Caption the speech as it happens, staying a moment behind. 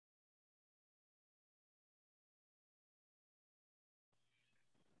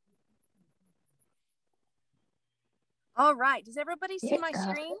All right. Does everybody see my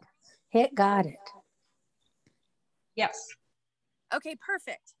screen? It got it. Yes. Okay,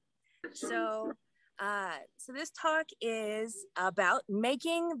 perfect. So this talk is about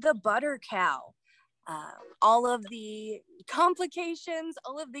making the butter cow. All of the complications,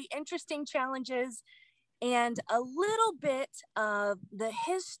 all of the interesting challenges, and a little bit of the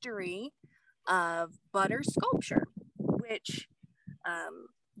history of butter sculpture, which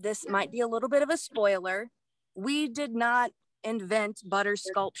this might be a little bit of a spoiler. We did not invent butter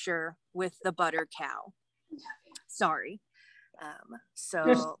sculpture with the butter cow. Sorry.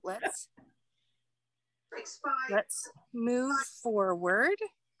 So let's move forward.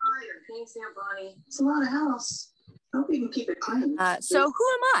 It's a lot of house. I hope you can keep it clean. So who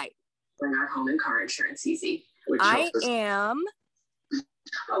am I? Bring our home and car insurance easy. I am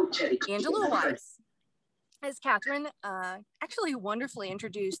Angela Weis. As Catherine actually wonderfully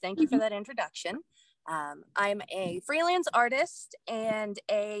introduced, thank you for that introduction. I'm a freelance artist and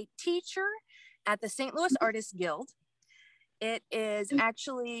a teacher at the St. Louis Artists Guild. It is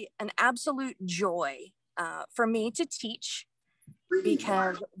actually an absolute joy for me to teach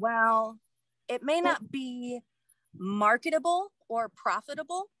because while it may not be marketable or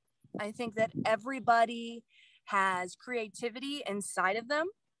profitable, I think that everybody has creativity inside of them,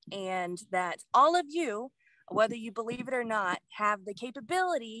 and that all of you, whether you believe it or not, have the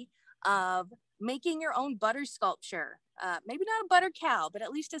capability of making your own butter sculpture. Maybe not a butter cow, but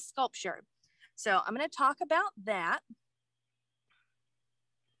at least a sculpture. So I'm going to talk about that.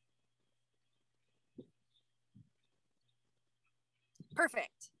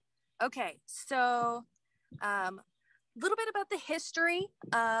 Perfect. Okay, so a little bit about the history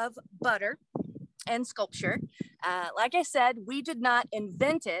of butter and sculpture. Like I said, we did not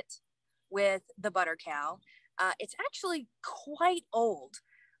invent it with the butter cow. It's actually quite old.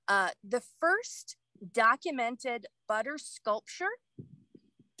 The first documented butter sculpture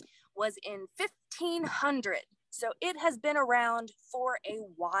was in 1500. So it has been around for a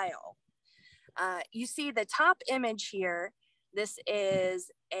while. You see the top image here. This is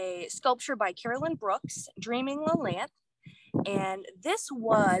a sculpture by Carolyn Brooks, Dreaming Lalanth. And this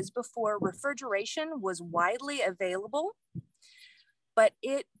was before refrigeration was widely available, but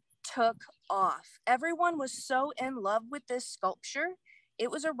it took off. Everyone was so in love with this sculpture.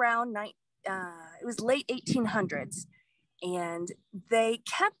 It was around it was late 1800s, and they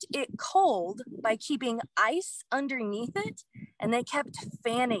kept it cold by keeping ice underneath it, and they kept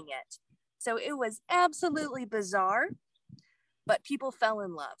fanning it. So it was absolutely bizarre, but people fell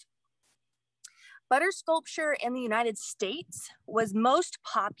in love. Butter sculpture in the United States was most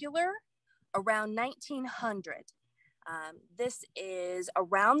popular around 1900. This is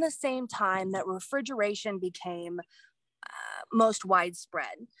around the same time that refrigeration became most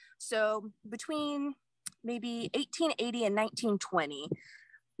widespread. So between maybe 1880 and 1920,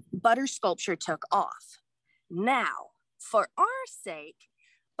 butter sculpture took off. Now, for our sake,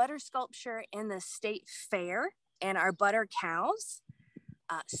 butter sculpture in the state fair and our butter cows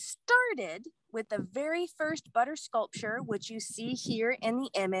started with the very first butter sculpture, which you see here in the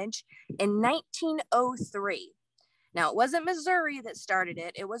image, in 1903. Now, it wasn't Missouri that started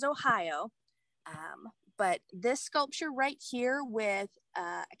it, it was Ohio. But this sculpture right here with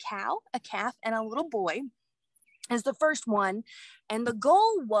a cow, a calf, and a little boy is the first one. And the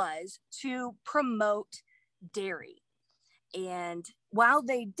goal was to promote dairy. And while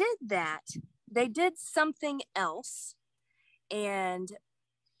they did that, they did something else. And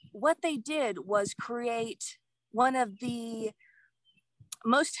what they did was create one of the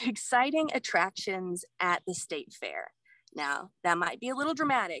most exciting attractions at the state fair. Now, that might be a little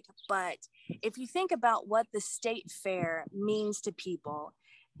dramatic, but if you think about what the state fair means to people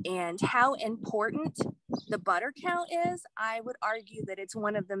and how important the butter cow is, I would argue that it's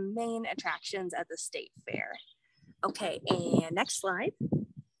one of the main attractions at the state fair. Okay, and next slide.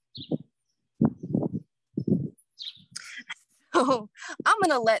 So I'm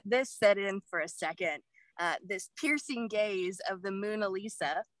gonna let this set in for a second. This piercing gaze of the Mona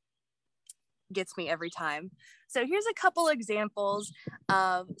Lisa gets me every time. So here's a couple examples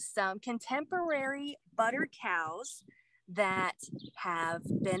of some contemporary butter cows that have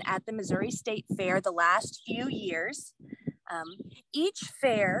been at the Missouri State Fair the last few years. Each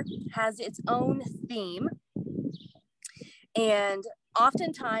fair has its own theme, and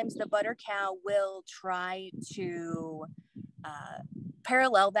oftentimes the butter cow will try to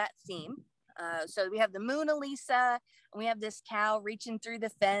parallel that theme. So we have the Mona Lisa, and we have this cow reaching through the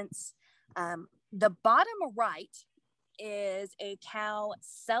fence. The bottom right is a cow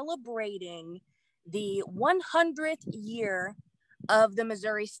celebrating the 100th year of the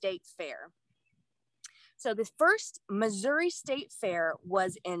Missouri State Fair. So the first Missouri State Fair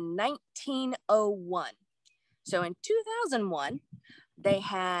was in 1901. So in 2001, they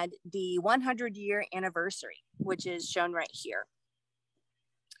had the 100-year anniversary, which is shown right here.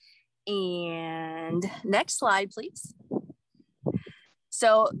 And next slide, please.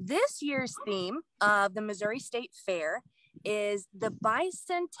 So this year's theme of the Missouri State Fair is the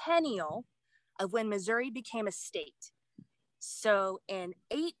bicentennial of when Missouri became a state. So in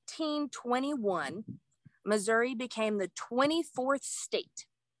 1821, Missouri became the 24th state.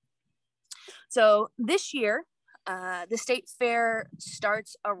 So this year, the state fair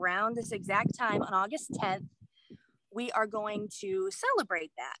starts around this exact time on August 10th. We are going to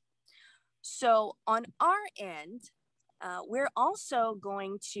celebrate that. So on our end, we're also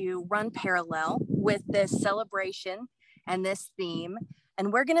going to run parallel with this celebration and this theme,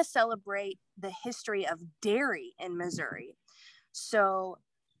 and we're going to celebrate the history of dairy in Missouri. So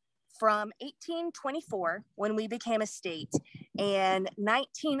from 1824, when we became a state, and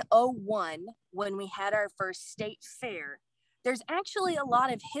 1901, when we had our first state fair, there's actually a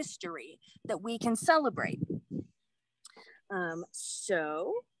lot of history that we can celebrate.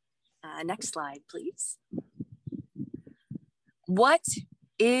 Next slide, please. What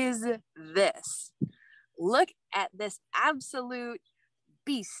is this? Look at this absolute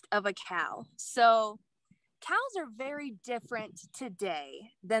beast of a cow. So cows are very different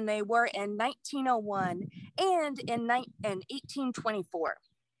today than they were in 1901 and in 1824.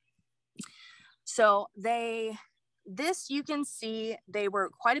 So you can see they were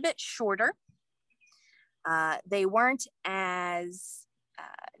quite a bit shorter. They weren't as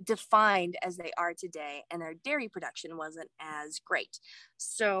defined as they are today, and their dairy production wasn't as great.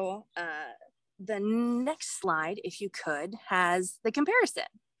 So the next slide, if you could, has the comparison.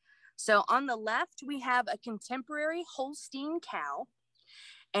 So on the left, we have a contemporary Holstein cow.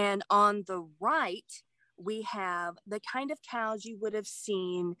 And on the right, we have the kind of cows you would have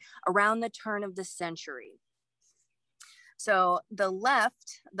seen around the turn of the century. So the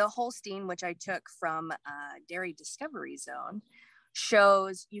left, the Holstein, which I took from Dairy Discovery Zone,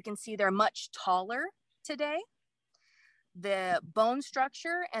 shows, you can see they're much taller today. The bone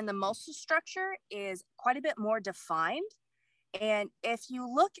structure and the muscle structure is quite a bit more defined. And if you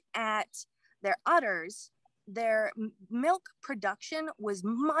look at their udders, their milk production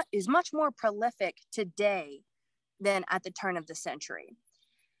is much more prolific today than at the turn of the century.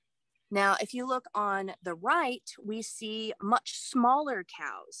 Now, if you look on the right, we see much smaller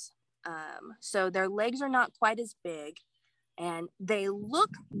cows. So their legs are not quite as big, and they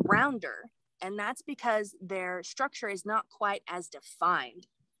look rounder, and that's because their structure is not quite as defined.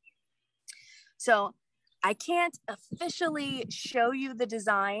 So I can't officially show you the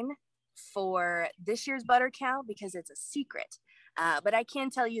design for this year's butter cow because it's a secret, but I can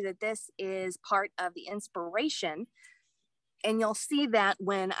tell you that this is part of the inspiration, and you'll see that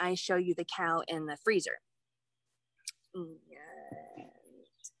when I show you the cow in the freezer.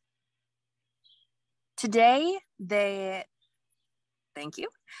 Today, thank you.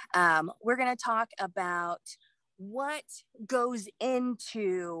 We're going to talk about what goes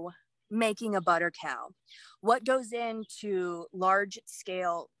into making a butter cow, what goes into large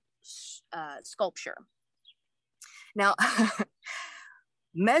scale sculpture. Now,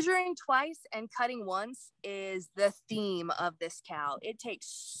 measuring twice and cutting once is the theme of this cow. It takes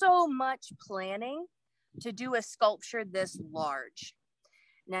so much planning to do a sculpture this large.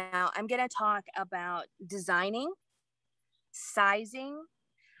 Now, I'm going to talk about designing, sizing,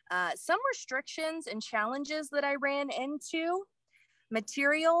 some restrictions and challenges that I ran into,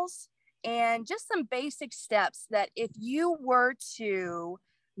 materials, and just some basic steps that if you were to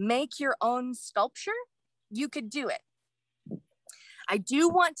make your own sculpture, you could do it. I do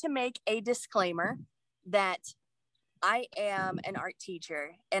want to make a disclaimer that I am an art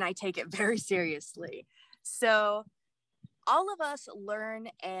teacher and I take it very seriously. So all of us learn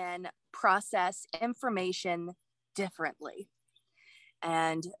and process information differently.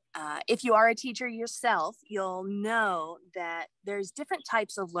 And if you are a teacher yourself, you'll know that there's different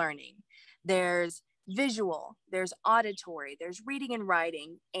types of learning. There's visual, there's auditory, there's reading and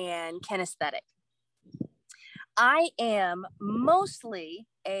writing, and kinesthetic. I am mostly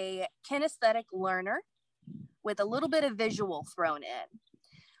a kinesthetic learner with a little bit of visual thrown in.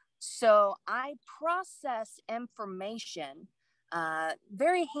 So I process information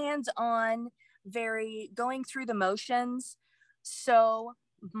very hands-on, very going through the motions. So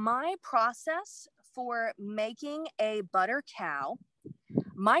my process for making a butter cow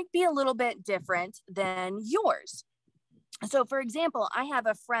might be a little bit different than yours. So for example, I have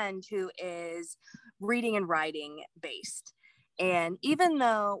a friend who is reading and writing based, And even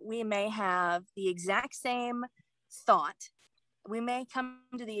though we may have the exact same thought, we may come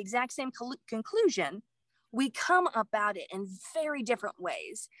to the exact same conclusion, we come about it in very different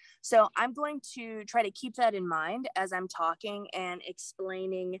ways. So I'm going to try to keep that in mind as I'm talking and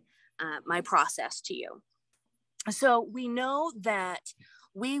explaining my process to you. So we know that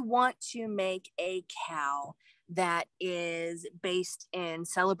we want to make a cow that is based in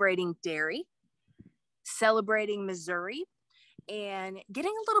celebrating dairy, celebrating Missouri, and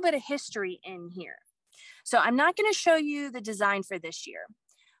getting a little bit of history in here. So I'm not going to show you the design for this year,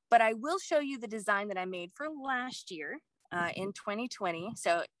 but I will show you the design that I made for last year in 2020.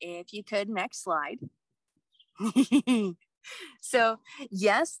 So if you could, next slide. So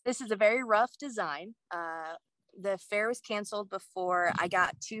yes, this is a very rough design. The fair was canceled before I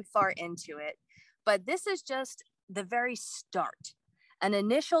got too far into it, but this is just the very start, an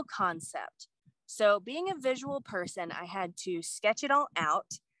initial concept. So being a visual person, I had to sketch it all out.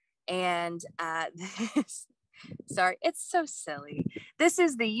 And this, sorry, it's so silly. This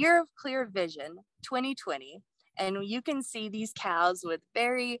is the Year of Clear Vision 2020. And you can see these cows with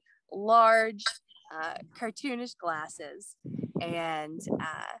very large cartoonish glasses. And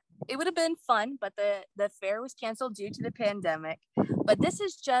it would have been fun, but the fair was canceled due to the pandemic. But this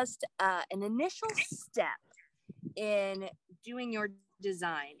is just an initial step in doing your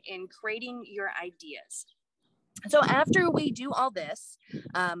design, in creating your ideas. So after we do all this,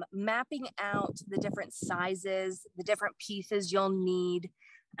 mapping out the different sizes, the different pieces you'll need.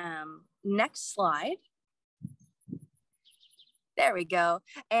 Next slide. There we go.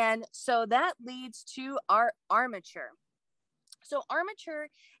 And so that leads to our armature. So armature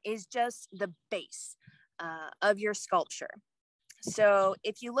is just the base of your sculpture. So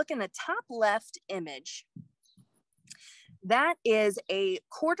if you look in the top left image, that is a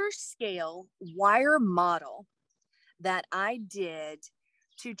quarter scale wire model that I did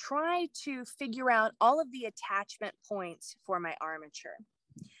to try to figure out all of the attachment points for my armature.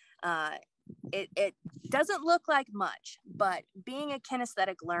 It doesn't look like much, but being a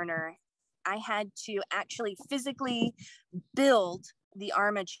kinesthetic learner, I had to actually physically build the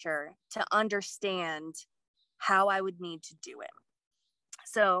armature to understand how I would need to do it.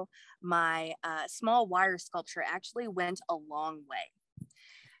 So my small wire sculpture actually went a long way.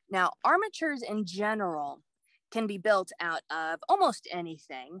 Now, armatures in general can be built out of almost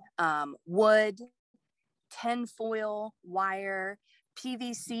anything, wood, tinfoil, wire,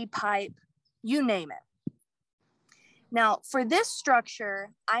 PVC pipe, you name it. Now, for this structure,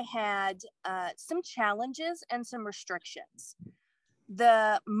 I had some challenges and some restrictions.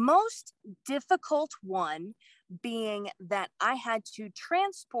 The most difficult one being that I had to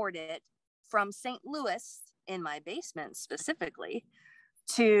transport it from St. Louis, in my basement specifically,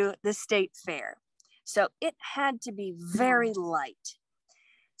 to the state fair. So it had to be very light.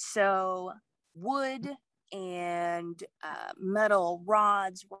 So wood and metal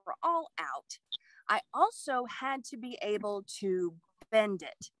rods were all out. I also had to be able to bend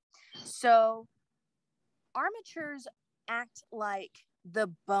it. So armatures act like the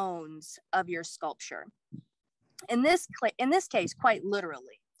bones of your sculpture. In this case, quite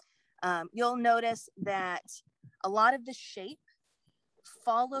literally. You'll notice that a lot of the shape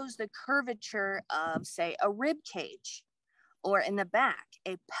follows the curvature of, say, a rib cage, or in the back,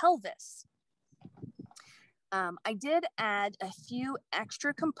 a pelvis. I did add a few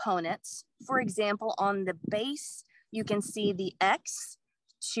extra components. For example, on the base, you can see the X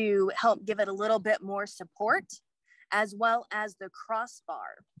to help give it a little bit more support, as well as the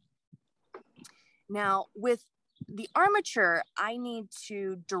crossbar. Now, with the armature, I need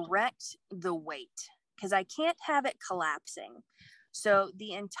to direct the weight because I can't have it collapsing. So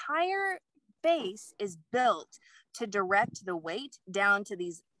the entire base is built to direct the weight down to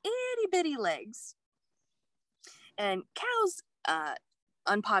these itty bitty legs. And cows,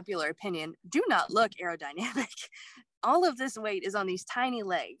 unpopular opinion, do not look aerodynamic. All of this weight is on these tiny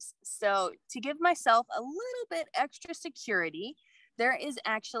legs. So to give myself a little bit extra security, there is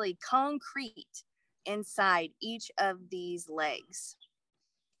actually concrete inside each of these legs.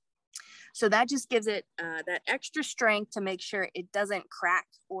 So that just gives it that extra strength to make sure it doesn't crack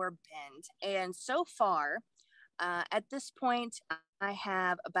or bend. And so far, at this point, I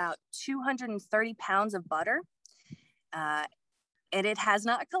have about 230 pounds of butter, and it has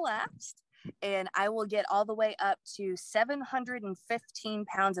not collapsed. And I will get all the way up to 715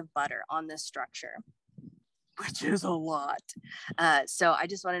 pounds of butter on this structure, which is a lot. So I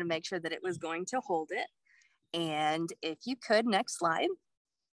just wanted to make sure that it was going to hold it. And if you could, next slide.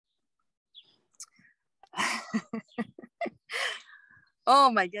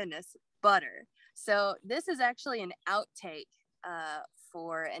 Oh my goodness, butter. So this is actually an outtake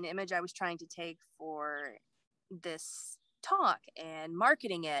for an image I was trying to take for this talk and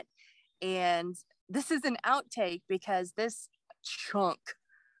marketing it. And this is an outtake because this chunk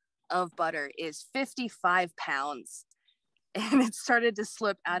of butter is 55 pounds and it started to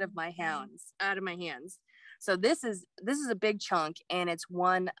slip out of my hands. So this is a big chunk, and it's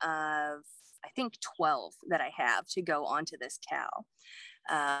one of, I think, 12 that I have to go onto this cow.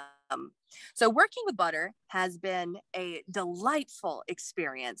 So working with butter has been a delightful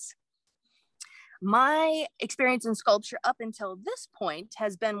experience. My experience in sculpture up until this point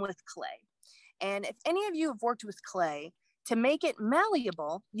has been with clay. And if any of you have worked with clay, to make it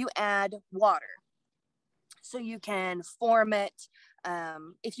malleable, you add water. So you can form it.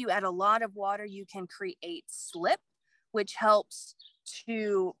 If you add a lot of water, you can create slip, which helps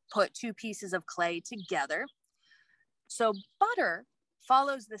to put two pieces of clay together. So butter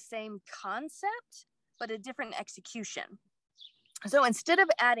follows the same concept, but a different execution. So instead of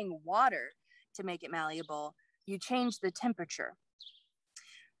adding water to make it malleable, you change the temperature.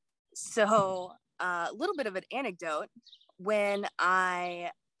 So a little bit of an anecdote. When I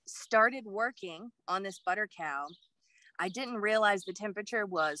started working on this butter cow, I didn't realize the temperature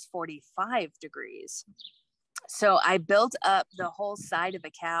was 45 degrees. So I built up the whole side of the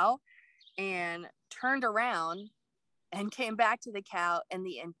cow and turned around and came back to the cow, and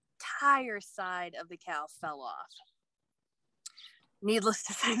the entire side of the cow fell off. Needless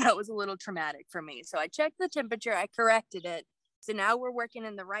to say, that was a little traumatic for me. So I checked the temperature, I corrected it. So now we're working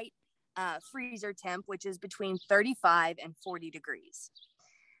in the right freezer temp, which is between 35 and 40 degrees.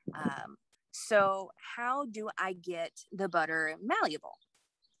 So how do I get the butter malleable?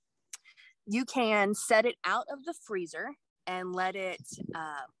 You can set it out of the freezer and let it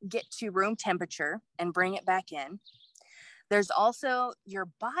get to room temperature and bring it back in. There's also your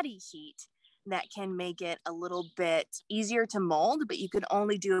body heat that can make it a little bit easier to mold, but you can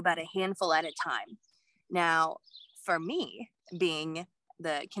only do about a handful at a time. Now, for me, being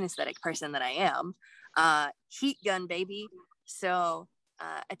the kinesthetic person that I am, heat gun, baby. So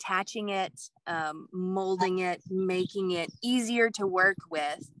attaching it, molding it, making it easier to work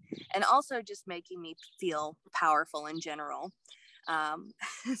with, and also just making me feel powerful in general.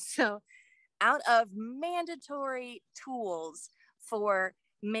 So out of mandatory tools for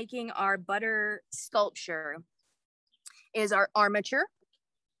making our butter sculpture is our armature,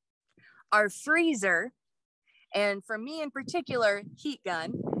 our freezer, and for me in particular, heat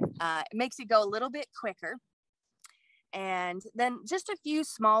gun. It makes it go a little bit quicker. And then just a few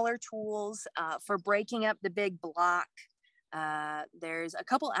smaller tools for breaking up the big block. There's a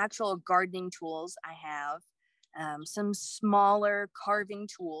couple actual gardening tools I have, some smaller carving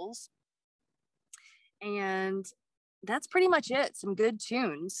tools. And that's pretty much it, some good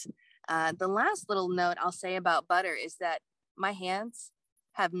tunes. The last little note I'll say about butter is that my hands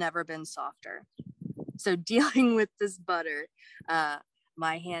have never been softer. So dealing with this butter,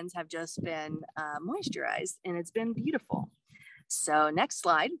 my hands have just been moisturized, and it's been beautiful. So next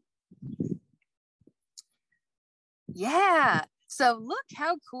slide. Yeah, so look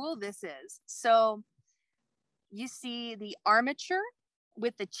how cool this is. So you see the armature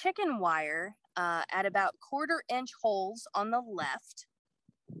with the chicken wire at about 1/4 inch holes on the left,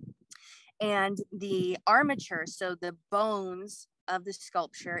 and the armature, so the bones of the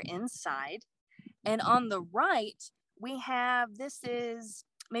sculpture inside. And on the right, we have, this is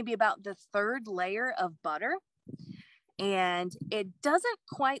maybe about the 3rd layer of butter. And it doesn't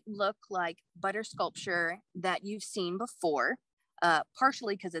quite look like butter sculpture that you've seen before,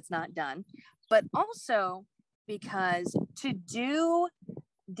 partially because it's not done, but also because to do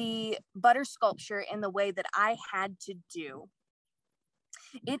the butter sculpture in the way that I had to do,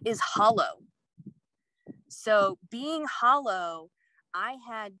 it is hollow. So being hollow, I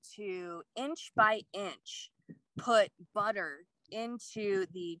had to inch by inch put butter into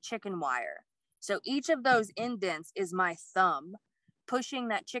the chicken wire. So each of those indents is my thumb pushing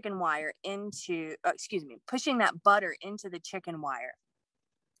that chicken wire into, pushing that butter into the chicken wire.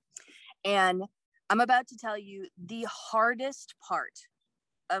 And I'm about to tell you the hardest part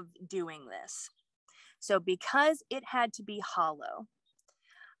of doing this. So because it had to be hollow,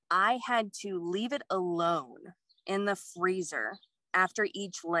 I had to leave it alone in the freezer after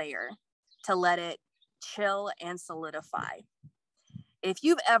each layer to let it chill and solidify. If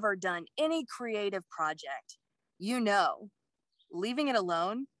you've ever done any creative project, you know leaving it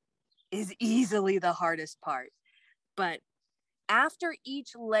alone is easily the hardest part. But after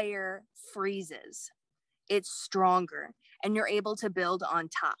each layer freezes, it's stronger and you're able to build on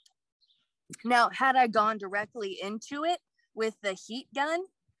top. Now, had I gone directly into it with the heat gun,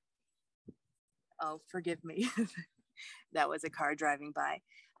 oh, forgive me. that was a car driving by,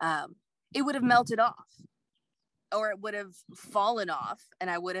 it would have melted off, or it would have fallen off, and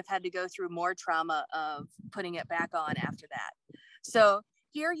I would have had to go through more trauma of putting it back on after that. So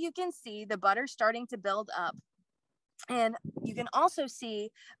here you can see the butter starting to build up, and you can also see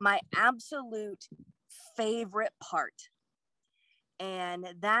my absolute favorite part, and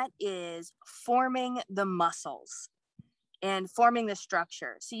that is forming the muscles and forming the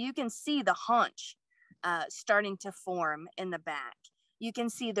structure. So you can see the haunch starting to form in the back. You can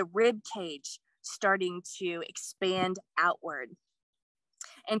see the rib cage starting to expand outward.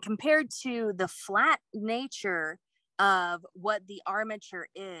 And compared to the flat nature of what the armature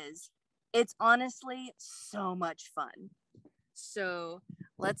is, it's honestly so much fun. So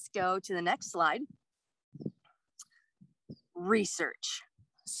let's go to the next slide. Research.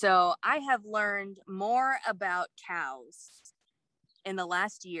 So I have learned more about cows in the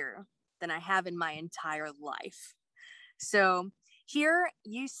last year than I have in my entire life. So here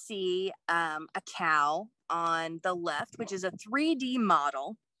you see a cow on the left, which is a 3D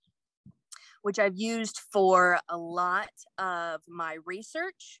model, which I've used for a lot of my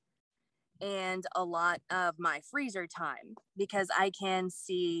research and a lot of my freezer time, because I can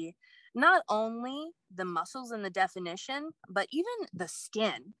see not only the muscles and the definition, but even the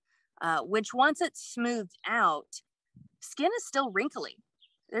skin, which once it's smoothed out, skin is still wrinkly.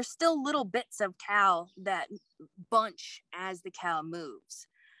 There's still little bits of cow that bunch as the cow moves.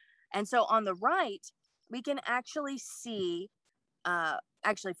 And so on the right, we can actually see,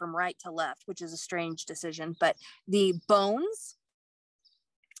 actually from right to left, which is a strange decision, but the bones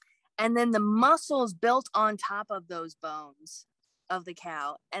and then the muscles built on top of those bones of the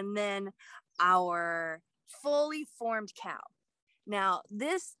cow, and then our fully formed cow. Now,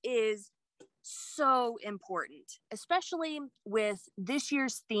 this is so important, especially with this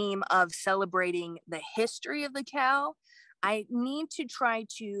year's theme of celebrating the history of the cow. I need to try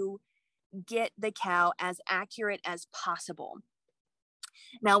to get the cow as accurate as possible.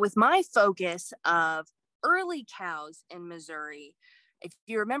 Now, with my focus of early cows in Missouri, if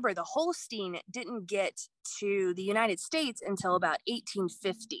you remember, the Holstein didn't get to the United States until about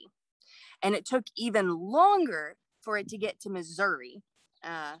 1850. And it took even longer for it to get to Missouri.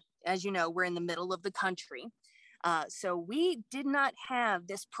 As you know, we're in the middle of the country. So we did not have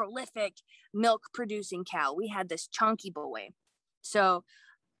this prolific milk producing cow. We had this chunky boy. So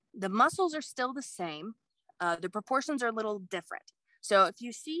the muscles are still the same. The proportions are a little different. So if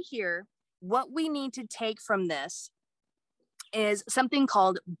you see here, what we need to take from this is something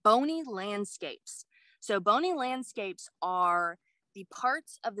called bony landscapes. So bony landscapes are the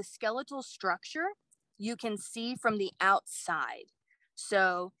parts of the skeletal structure you can see from the outside.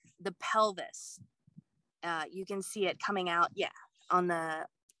 So the pelvis, you can see it coming out, on the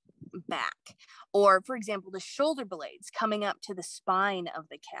back. Or for example, the shoulder blades coming up to the spine of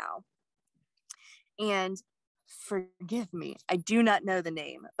the cow. And forgive me, I do not know the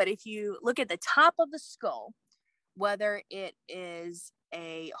name, but if you look at the top of the skull, whether it is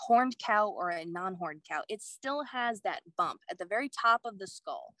a horned cow or a non-horned cow, it still has that bump at the very top of the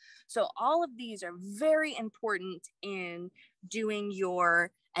skull. So all of these are very important in doing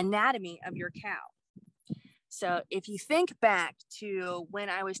your anatomy of your cow. So if you think back to when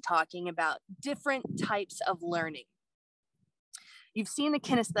I was talking about different types of learning, you've seen the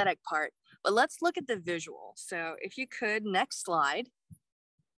kinesthetic part, but let's look at the visual. So if you could, next slide.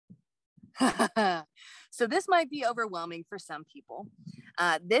 So this might be overwhelming for some people.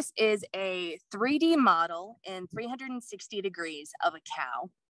 This is a 3D model in 360 degrees of a cow.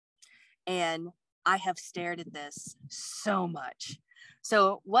 And I have stared at this so much.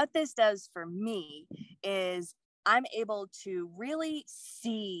 So what this does for me is I'm able to really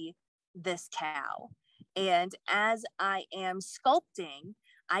see this cow. And as I am sculpting,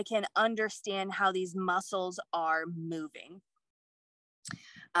 I can understand how these muscles are moving.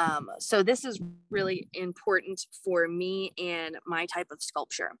 So this is really important for me and my type of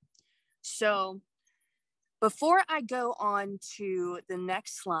sculpture. So before I go on to the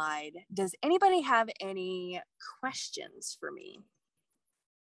next slide, does anybody have any questions for me?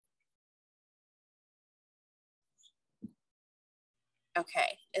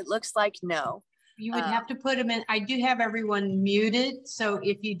 Okay, it looks like no. You would have to put them in. I do have everyone muted. So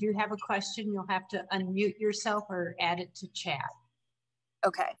if you do have a question, you'll have to unmute yourself or add it to chat.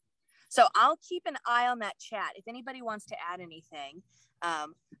 Okay, so I'll keep an eye on that chat if anybody wants to add anything.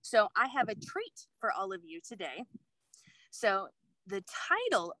 So I have a treat for all of you today. So the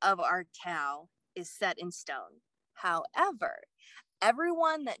title of our cow is set in stone. However,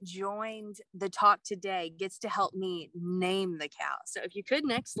 everyone that joined the talk today gets to help me name the cow. So if you could,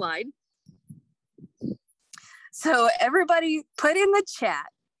 next slide. So everybody put in the chat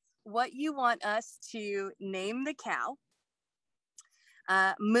what you want us to name the cow.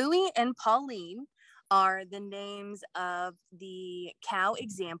 Mooey and Pauline are the names of the cow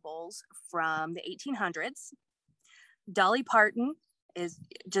examples from the 1800s. Dolly Parton is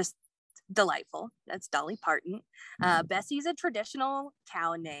just delightful. That's Dolly Parton. Bessie's a traditional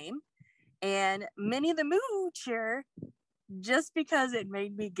cow name. And Minnie the Moocher, just because it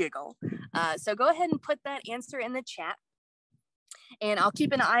made me giggle. So go ahead and put that answer in the chat. And I'll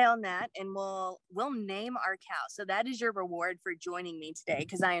keep an eye on that, and we'll name our cow. So that is your reward for joining me today,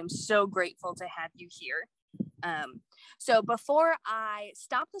 because I am so grateful to have you here. So before I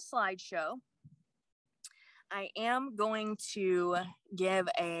stop the slideshow, I am going to give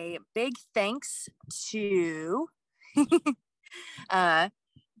a big thanks to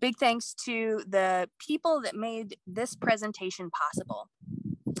big thanks to the people that made this presentation possible.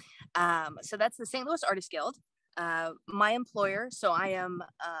 So that's the St. Louis Artists Guild, my employer. So I am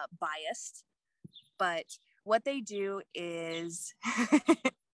biased, but what they do is,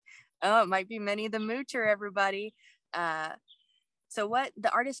 oh, it might be Minnie the Moocher, everybody. So what the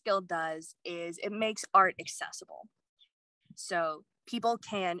Artist Guild does is it makes art accessible. So people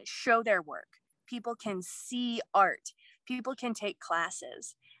can show their work. People can see art. People can take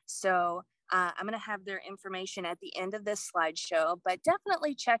classes. So I'm going to have their information at the end of this slideshow, but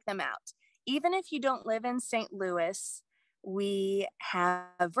definitely check them out. Even if you don't live in St. Louis, we have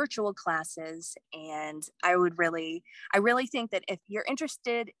virtual classes, and I really think that if you're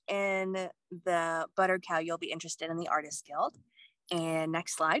interested in the butter cow, you'll be interested in the Artist Guild. And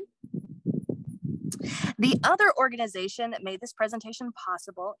next slide. The other organization that made this presentation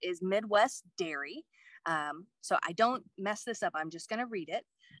possible is Midwest Dairy. So I don't mess this up, I'm just going to read it.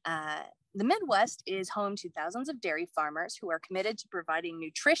 The Midwest is home to thousands of dairy farmers who are committed to providing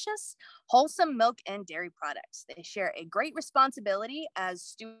nutritious, wholesome milk and dairy products. They share a great responsibility as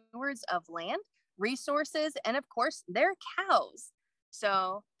stewards of land, resources, and of course, their cows.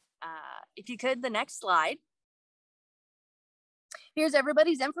 So if you could, the next slide. Here's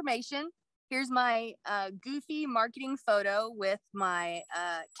everybody's information. Here's my goofy marketing photo with my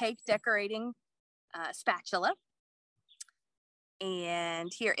cake decorating spatula.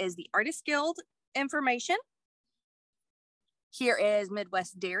 And here is the Artist Guild information. Here is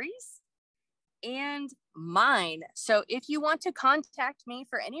Midwest Dairies and mine. So if you want to contact me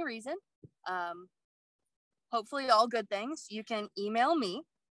for any reason, hopefully all good things, you can email me.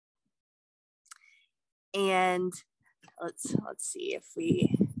 And let's see if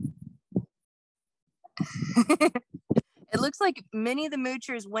we, it looks like Minnie the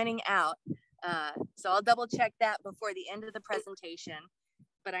Moocher is winning out. So I'll double check that before the end of the presentation.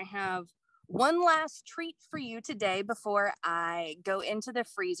 But I have one last treat for you today before I go into the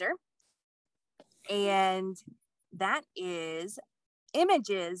freezer. And that is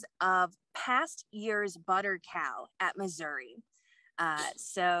images of past year's butter cow at Missouri.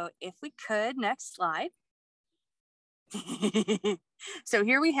 So if we could, next slide. So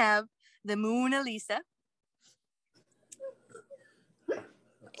here we have the Mona Lisa.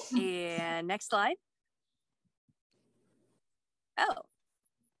 And next slide. Oh,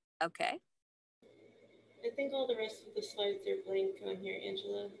 okay. I think all the rest of the slides are blank on here,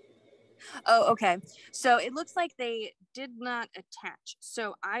 Angela. Oh, okay. So it looks like they did not attach.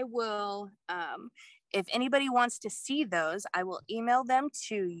 So I will, if anybody wants to see those, I will email them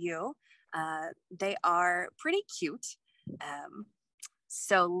to you. They are pretty cute.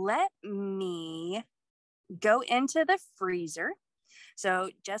 So let me go into the freezer. So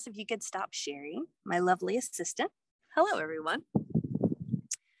Jess, if you could stop sharing, my lovely assistant. Hello, everyone.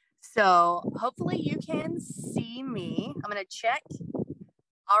 So hopefully you can see me. I'm going to check.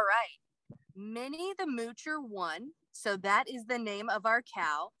 All right. Minnie the Moocher won. So that is the name of our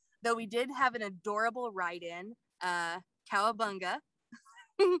cow, though we did have an adorable write-in, Cowabunga,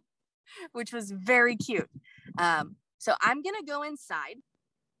 which was very cute. So I'm going to go inside.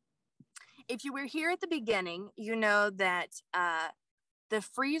 If you were here at the beginning, you know that the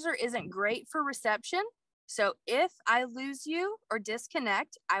freezer isn't great for reception. So if I lose you or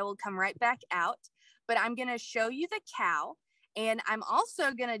disconnect, I will come right back out. But I'm going to show you the cow. And I'm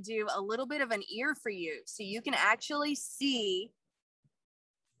also going to do a little bit of an ear for you. So you can actually see.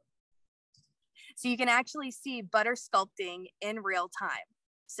 So you can actually see butter sculpting in real time.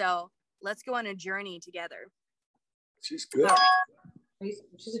 So let's go on a journey together. She's good.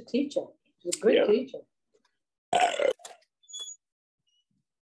 She's a teacher. She's a great teacher.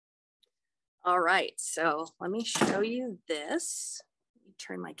 All right, so let me show you this. Let me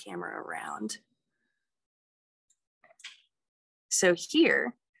turn my camera around. So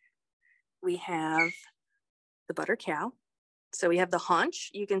here we have the butter cow. So we have the haunch.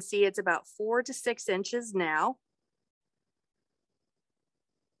 You can see it's about 4 to 6 inches now.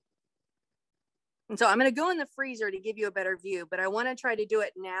 And so I'm going to go in the freezer to give you a better view, but I want to try to do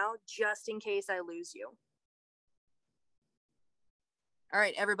it now just in case I lose you. All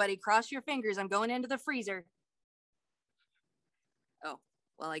right, everybody, cross your fingers. I'm going into the freezer. Oh,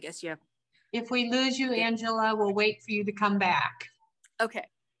 well, I guess you. If we lose you, Angela, we'll wait for you to come back. Okay.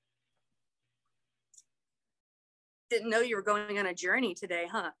 Didn't know you were going on a journey today,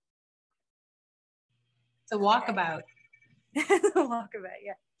 huh? It's a walkabout. The walkabout,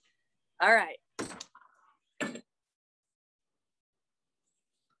 yeah. All right.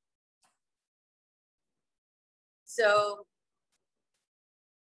 So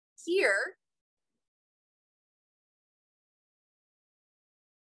here,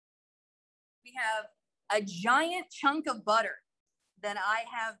 we have a giant chunk of butter that I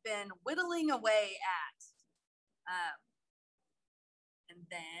have been whittling away at. And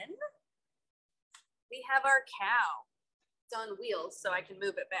then we have our cow. It's on wheels, so I can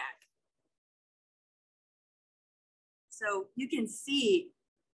move it back. So you can see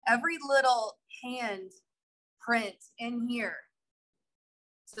every little hand print in here.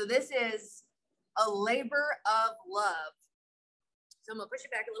 So this is a labor of love. So I'm gonna push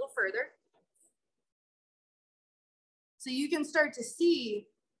it back a little further. So you can start to see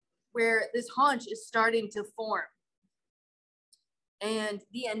where this haunch is starting to form. And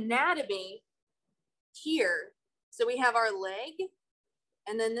the anatomy here, so we have our leg,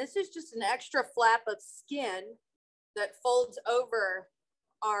 and then this is just an extra flap of skin that folds over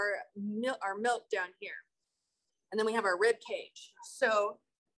our milk down here. And then we have our rib cage. So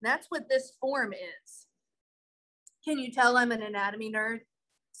that's what this form is. Can you tell I'm an anatomy nerd?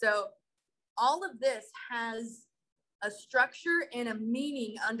 So all of this has a structure and a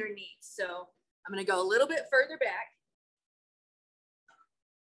meaning underneath. So I'm gonna go a little bit further back.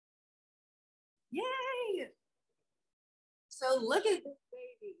 Yay! So look at this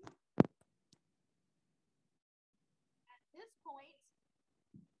baby. At this point,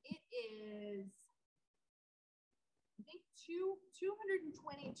 it is, I think,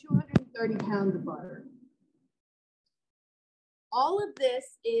 220, 230 pounds of butter. All of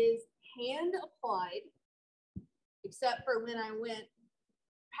this is hand applied, except for when I went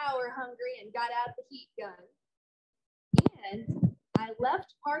power hungry and got out the heat gun. And I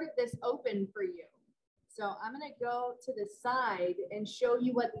left part of this open for you. So I'm gonna go to the side and show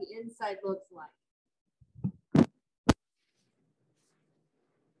you what the inside looks like.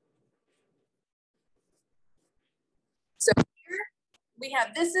 So here we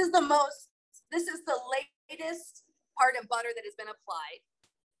have, this is the latest part of butter that has been applied.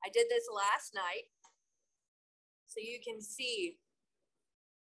 I did this last night. So you can see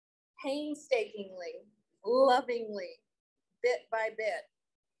painstakingly, lovingly, bit by bit.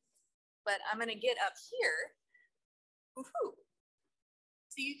 But I'm gonna get up here. Woohoo.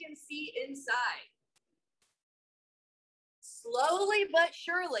 So you can see inside. Slowly but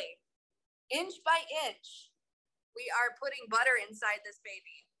surely, inch by inch, we are putting butter inside this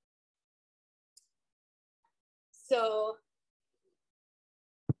baby. So,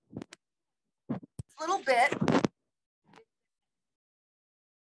 a little bit.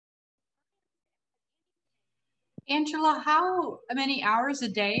 Angela, how many hours a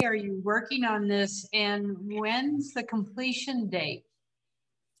day are you working on this, and when's the completion date?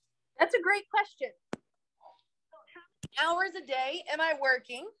 That's a great question. So how many hours a day am I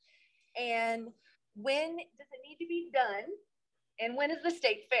working, and when does it need to be done, and when is the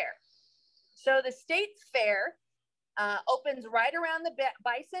state fair? So the state fair opens right around the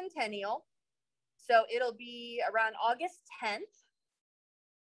bicentennial. So it'll be around August 10th.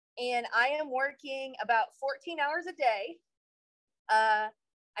 And I am working about 14 hours a day. I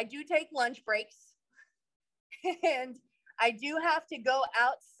do take lunch breaks. And I do have to go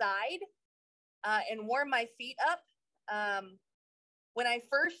outside and warm my feet up. When I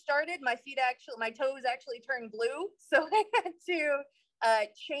first started, my toes actually turned blue. So I had to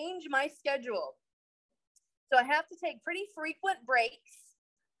change my schedule. So I have to take pretty frequent breaks.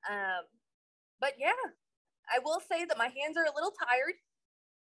 But yeah, I will say that my hands are a little tired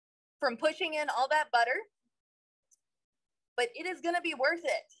from pushing in all that butter, but it is going to be worth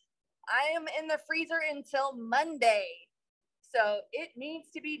it. I am in the freezer until Monday, so it needs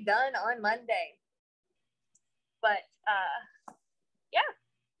to be done on Monday. But yeah.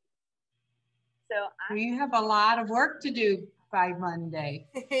 So you have a lot of work to do by Monday.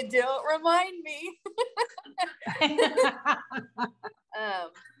 Don't remind me.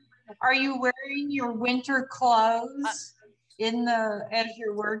 Are you wearing your winter clothes? as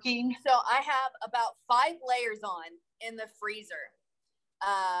you're working? So I have about 5 layers on in the freezer.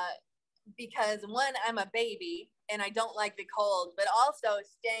 Because one, I'm a baby and I don't like the cold, but also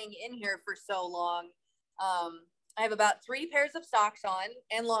staying in here for so long. I have about 3 pairs of socks on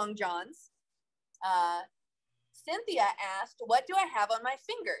and long johns. Cynthia asked, what do I have on my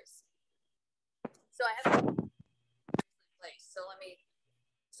fingers? So I have place.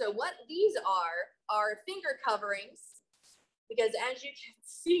 So what these are finger coverings, because as you can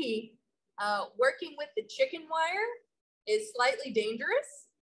see, working with the chicken wire is slightly dangerous.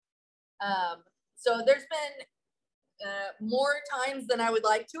 So there's been more times than I would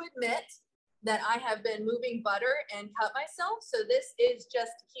like to admit that I have been moving butter and cut myself. So this is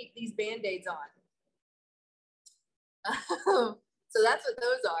just to keep these Band-Aids on. So that's what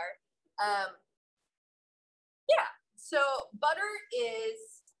those are. Yeah, so butter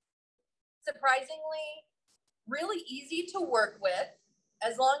is surprisingly really easy to work with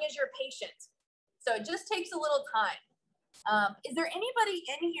as long as you're patient. So it just takes a little time. Is there anybody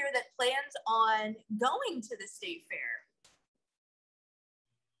in here that plans on going to the state fair?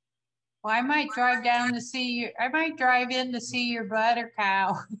 Well, I might drive down to see you. I might drive in to see your butter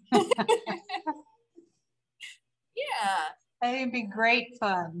cow. Yeah. That'd be great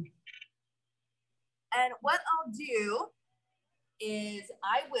fun. And what I'll do is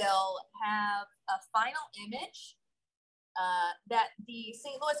I will have a final image that the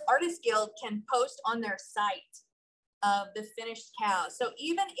St. Louis Artists Guild can post on their site of the finished cow. So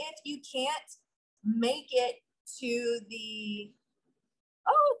even if you can't make it to the,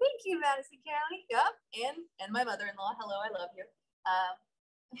 oh, thank you, Madison County. Yep, and my mother-in-law. Hello, I love you.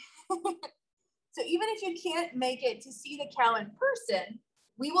 So even if you can't make it to see the cow in person,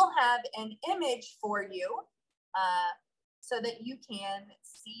 we will have an image for you so that you can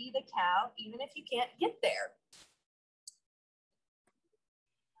see the cow even if you can't get there.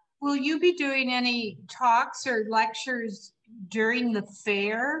 Will you be doing any talks or lectures during the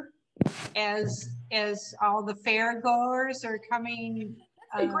fair as all the fair goers are coming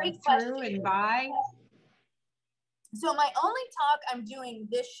through and by? So my only talk I'm doing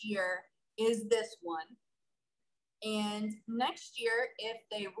this year is this one. And next year, if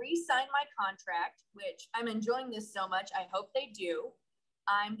they re-sign my contract, which I'm enjoying this so much, I hope they do,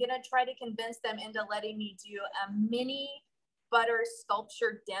 I'm gonna try to convince them into letting me do a mini butter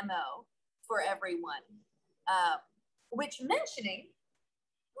sculpture demo for everyone. Which mentioning,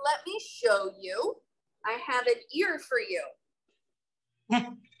 let me show you, I have an ear for you.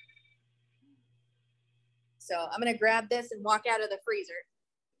 So I'm gonna grab this and walk out of the freezer.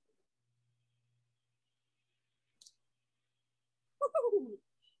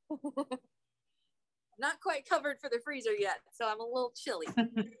 Not quite covered for the freezer yet, so I'm a little chilly.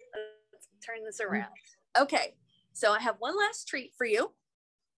 Let's turn this around. Okay, so I have one last treat for you.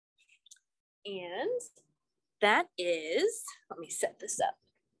 And that is, let me set this up.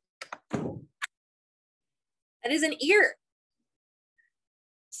 That is an ear.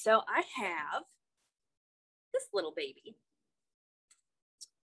 So I have this little baby.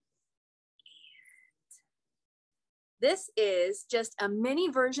 This is just a mini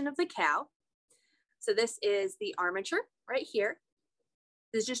version of the cow. So this is the armature right here.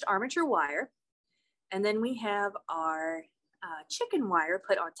 This is just armature wire. And then we have our chicken wire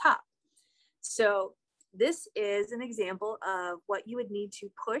put on top. So this is an example of what you would need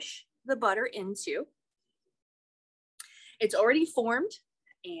to push the butter into. It's already formed,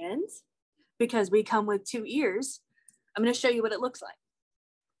 and because we come with 2 ears, I'm going to show you what it looks like.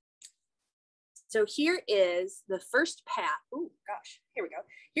 So here is the first pass. Oh gosh, here we go.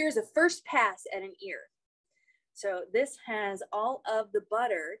 Here's the first pass at an ear. So this has all of the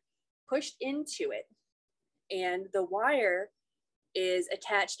butter pushed into it, and the wire is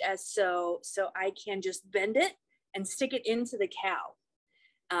attached as so I can just bend it and stick it into the cow.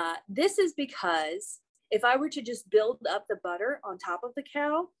 This is because if I were to just build up the butter on top of the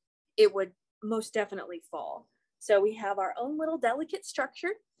cow, it would most definitely fall. So we have our own little delicate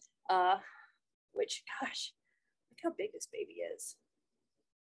structure, which, gosh, look how big this baby is.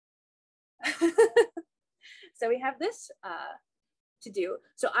 So we have this to do.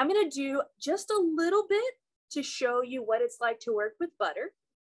 So I'm gonna do just a little bit to show you what it's like to work with butter.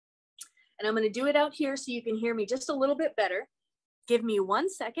 And I'm gonna do it out here so you can hear me just a little bit better. Give me 1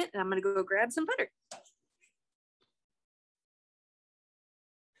 second and I'm gonna go grab some butter.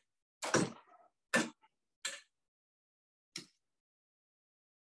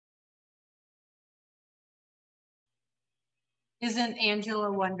 Isn't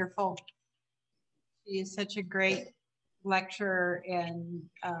Angela wonderful? She is such a great lecturer and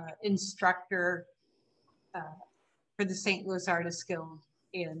instructor for the St. Louis Artist Guild,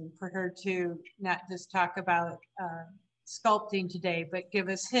 and for her to not just talk about sculpting today, but give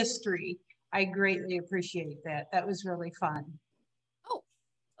us history. I greatly appreciate that. That was really fun. Oh,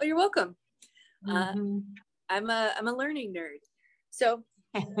 you're welcome. Mm-hmm. I'm a learning nerd. So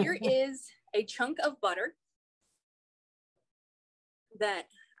here is a chunk of butter that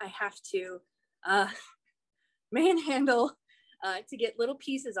I have to manhandle to get little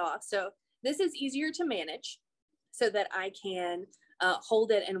pieces off. So this is easier to manage so that I can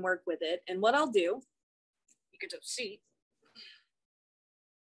hold it and work with it. And what I'll do, you get to see,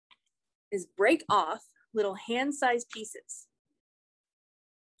 is break off little hand-sized pieces.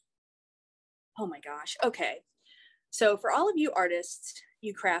 Oh my gosh, okay. So for all of you artists,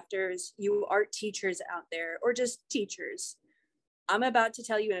 you crafters, you art teachers out there, or just teachers, I'm about to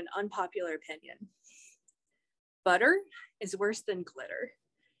tell you an unpopular opinion. Butter is worse than glitter.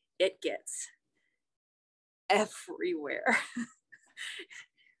 It gets everywhere.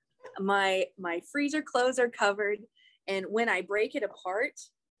 My freezer clothes are covered, and when I break it apart,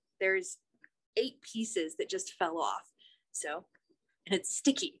 there's 8 pieces that just fell off. So, and it's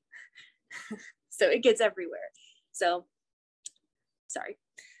sticky. So it gets everywhere. So, sorry,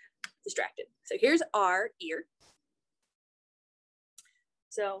 distracted. So here's our ear.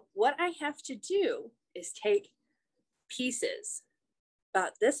 So what I have to do is take pieces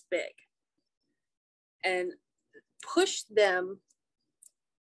about this big and push them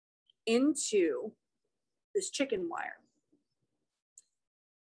into this chicken wire.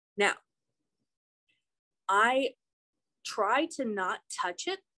 Now, I try to not touch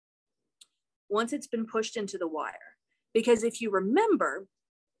it once it's been pushed into the wire, because if you remember,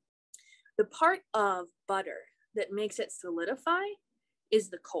 the part of butter that makes it solidify is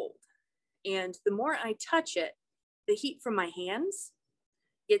the cold. And the more I touch it, the heat from my hands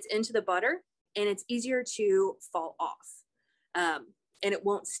gets into the butter and it's easier to fall off and it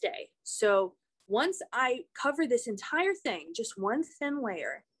won't stay. So once I cover this entire thing, just one thin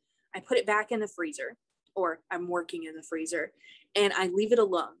layer, I put it back in the freezer, or I'm working in the freezer, and I leave it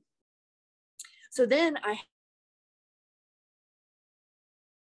alone. So then I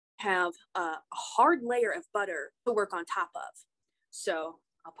have a hard layer of butter to work on top of. So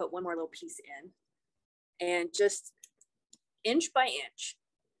I'll put one more little piece in, and just inch by inch,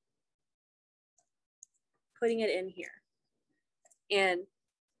 putting it in here. And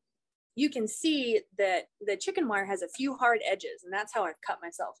you can see that the chicken wire has a few hard edges, and that's how I've cut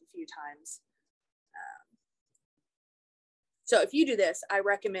myself a few times. So if you do this, I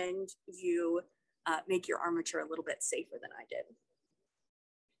recommend you make your armature a little bit safer than I did.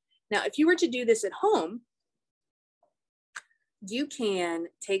 Now, if you were to do this at home, you can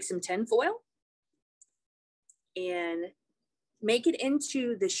take some tin foil and make it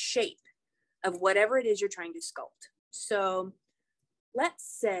into the shape of whatever it is you're trying to sculpt. So let's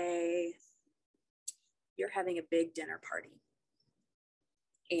say you're having a big dinner party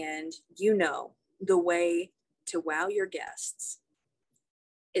and you know the way to wow your guests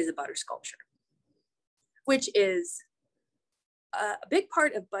is a butter sculpture, which is a big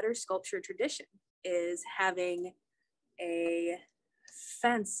part of butter sculpture tradition, is having a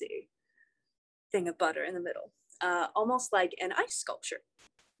fancy thing of butter in the middle, almost like an ice sculpture.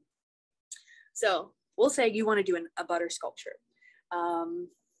 So we'll say you want to do a butter sculpture.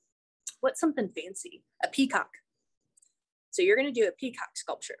 What's something fancy? A peacock. So you're going to do a peacock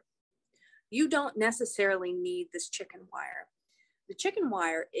sculpture. You don't necessarily need this chicken wire. The chicken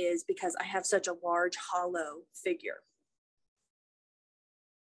wire is because I have such a large hollow figure.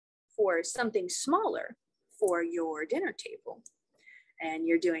 For something smaller, for your dinner table, and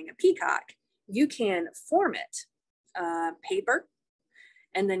you're doing a peacock, you can form it, paper,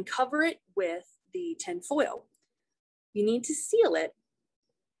 and then cover it with the tin foil. You need to seal it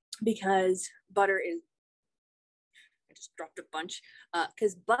because butter is, I just dropped a bunch,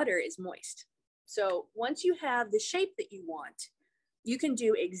 because butter is moist. So once you have the shape that you want, you can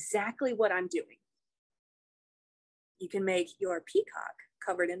do exactly what I'm doing. You can make your peacock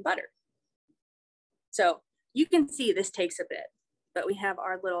covered in butter. So you can see this takes a bit, but we have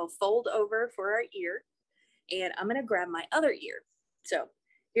our little fold over for our ear, and I'm gonna grab my other ear. So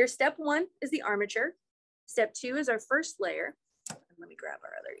here's step 1 is the armature. Step 2 is our first layer. And let me grab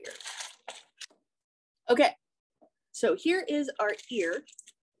our other ear. Okay, so here is our ear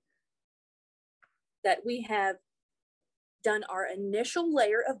that we have done our initial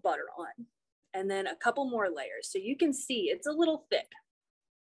layer of butter on, and then a couple more layers. So you can see it's a little thick.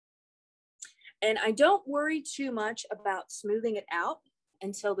 And I don't worry too much about smoothing it out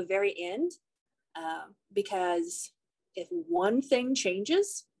until the very end, because if one thing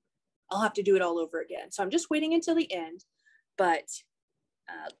changes, I'll have to do it all over again. So I'm just waiting until the end. But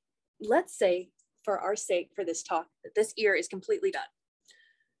let's say, for our sake, for this talk, that this ear is completely done.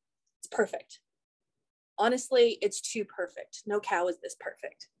 It's perfect. Honestly, it's too perfect. No cow is this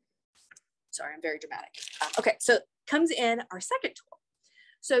perfect. Sorry, I'm very dramatic. Okay, so comes in our second tool.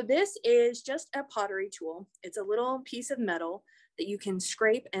 So this is just a pottery tool. It's a little piece of metal that you can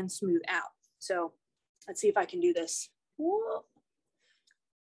scrape and smooth out. So let's see if I can do this. Whoa.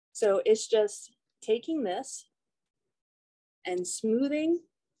 So it's just taking this and smoothing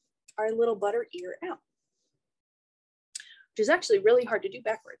our little butter ear out, which is actually really hard to do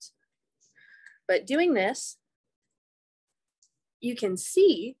backwards. But doing this, you can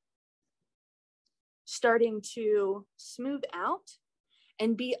see starting to smooth out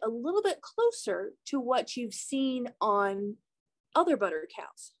and be a little bit closer to what you've seen on other butter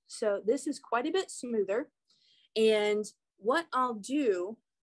cows. So this is quite a bit smoother. And what I'll do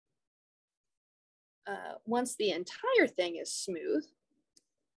once the entire thing is smooth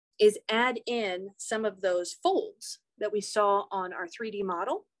is add in some of those folds that we saw on our 3D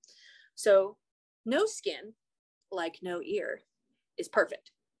model. So no skin, like no ear, is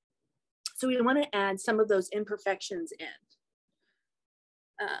perfect. So we want to add some of those imperfections in.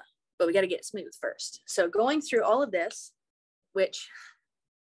 But we got to get smooth first. So going through all of this, which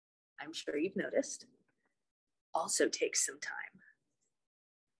I'm sure you've noticed, also takes some time.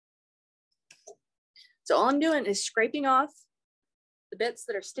 So all I'm doing is scraping off the bits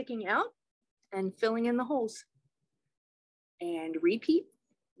that are sticking out and filling in the holes. And repeat,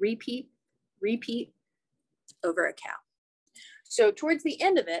 repeat, repeat over a cow. So towards the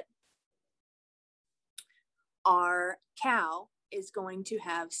end of it, our cow is going to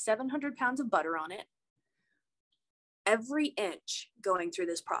have 700 pounds of butter on it, every inch going through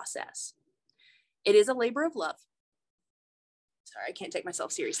this process. It is a labor of love. Sorry, I can't take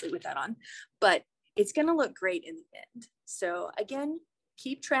myself seriously with that on, but it's going to look great in the end. So again,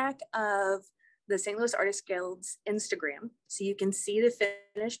 keep track of the St. Louis Artists Guild's Instagram so you can see the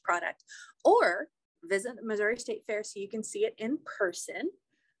finished product, or visit the Missouri State Fair so you can see it in person.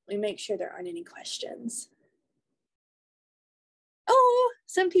 Let me make sure there aren't any questions. Oh,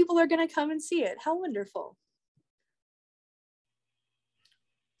 some people are going to come and see it. How wonderful.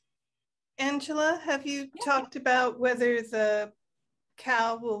 Angela, have you talked about whether the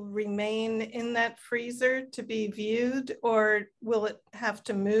cow will remain in that freezer to be viewed, or will it have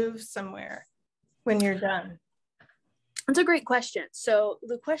to move somewhere when you're done? That's a great question. So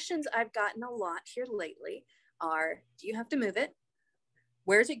the questions I've gotten a lot here lately are, do you have to move it?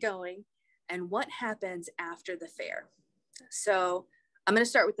 Where's it going? And what happens after the fair? So I'm going to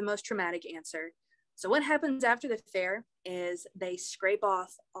start with the most traumatic answer. So what happens after the fair is they scrape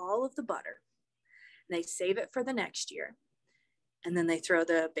off all of the butter. And they save it for the next year. And then they throw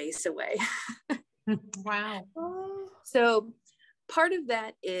the base away. Wow. So part of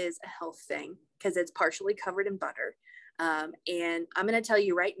that is a health thing because it's partially covered in butter. And I'm going to tell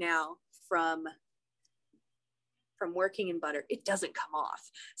you right now from working in butter, it doesn't come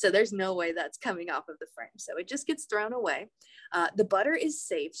off. So there's no way that's coming off of the frame. So it just gets thrown away. The butter is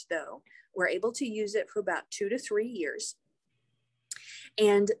saved though. We're able to use it for about 2 to 3 years.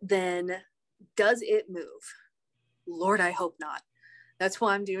 And then does it move? Lord, I hope not. That's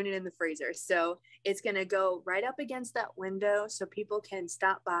why I'm doing it in the freezer. So it's going to go right up against that window so people can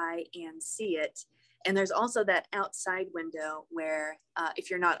stop by and see it. And there's also that outside window where if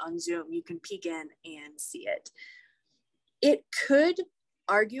you're not on Zoom, you can peek in and see it. It could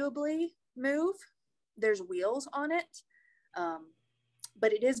arguably move. There's wheels on it,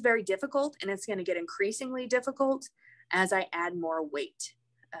 but it is very difficult, and it's going to get increasingly difficult as I add more weight.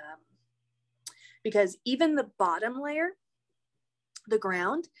 Because even the bottom layer, the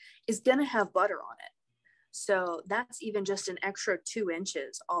ground, is going to have butter on it. So that's even just an extra 2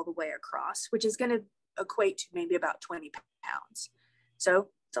 inches all the way across, which is going to equate to maybe about 20 pounds. So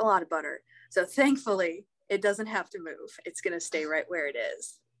it's a lot of butter. So thankfully, it doesn't have to move. It's going to stay right where it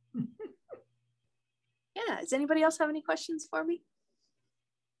is. Yeah. Does anybody else have any questions for me?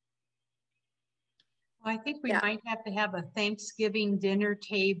 Well, I think we might have to have a Thanksgiving dinner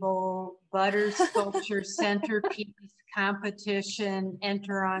table, butter sculpture centerpiece competition,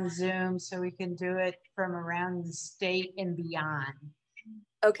 enter on Zoom so we can do it from around the state and beyond.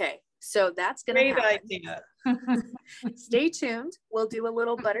 Okay. So that's going to happen. Great idea. Stay tuned. We'll do a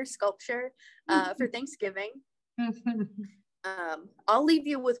little butter sculpture for Thanksgiving. I'll leave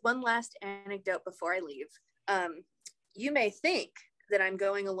you with one last anecdote before I leave. You may think that I'm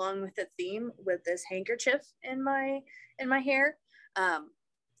going along with the theme with this handkerchief in my hair.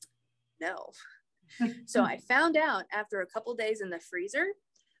 No. So I found out after a couple days in the freezer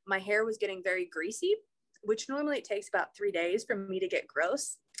my hair was getting very greasy, which normally it takes about 3 days for me to get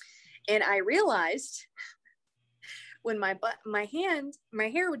gross. And I realized when my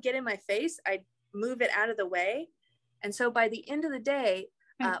hair would get in my face, I'd move it out of the way. And so by the end of the day,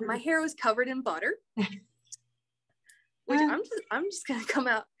 my hair was covered in butter, which I'm just gonna come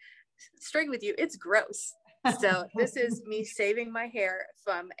out straight with you. It's gross. So this is me saving my hair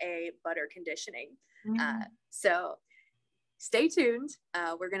from a butter conditioning. So stay tuned.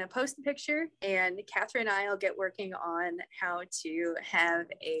 We're going to post the picture, and Catherine and I will get working on how to have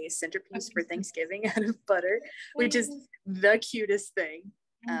a centerpiece for Thanksgiving out of butter, which is the cutest thing.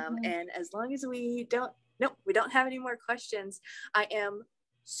 And as long as we don't have any more questions, I am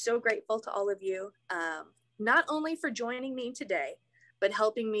so grateful to all of you, not only for joining me today, but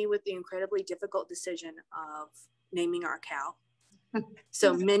helping me with the incredibly difficult decision of naming our cow.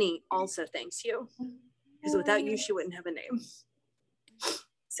 So Minnie also thanks you, because without you, she wouldn't have a name.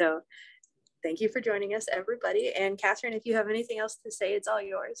 So thank you for joining us, everybody. And Catherine, if you have anything else to say, it's all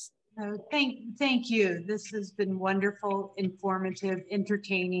yours. Thank you. This has been wonderful, informative,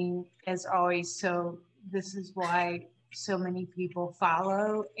 entertaining, as always. So this is why so many people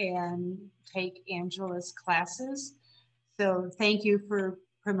follow and take Angela's classes. So thank you for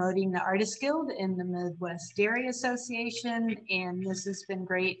promoting the Artist Guild and the Midwest Dairy Association. And this has been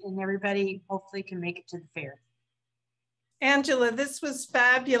great. And everybody hopefully can make it to the fair. Angela, this was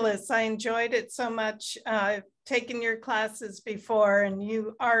fabulous. I enjoyed it so much. I've taken your classes before, and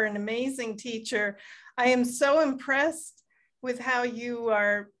you are an amazing teacher. I am so impressed with how you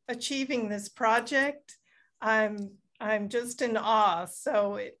are achieving this project. I'm just in awe.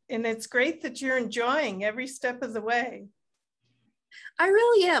 So, and it's great that you're enjoying every step of the way. I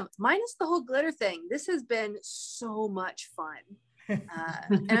really am, minus the whole glitter thing. This has been so much fun.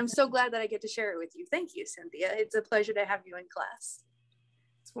 And I'm so glad that I get to share it with you. Thank you, Cynthia. It's a pleasure to have you in class.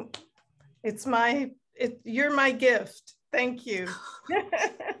 You're my gift. Thank you.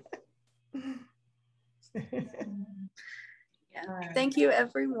 Yeah. Thank you,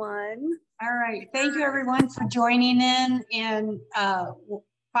 everyone. All right. Thank you, everyone, for joining in, and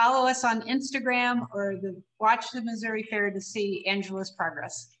follow us on Instagram or watch the Missouri Fair to see Angela's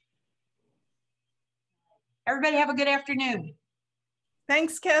progress. Everybody have a good afternoon.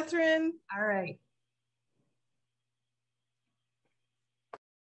 Thanks, Catherine. All right.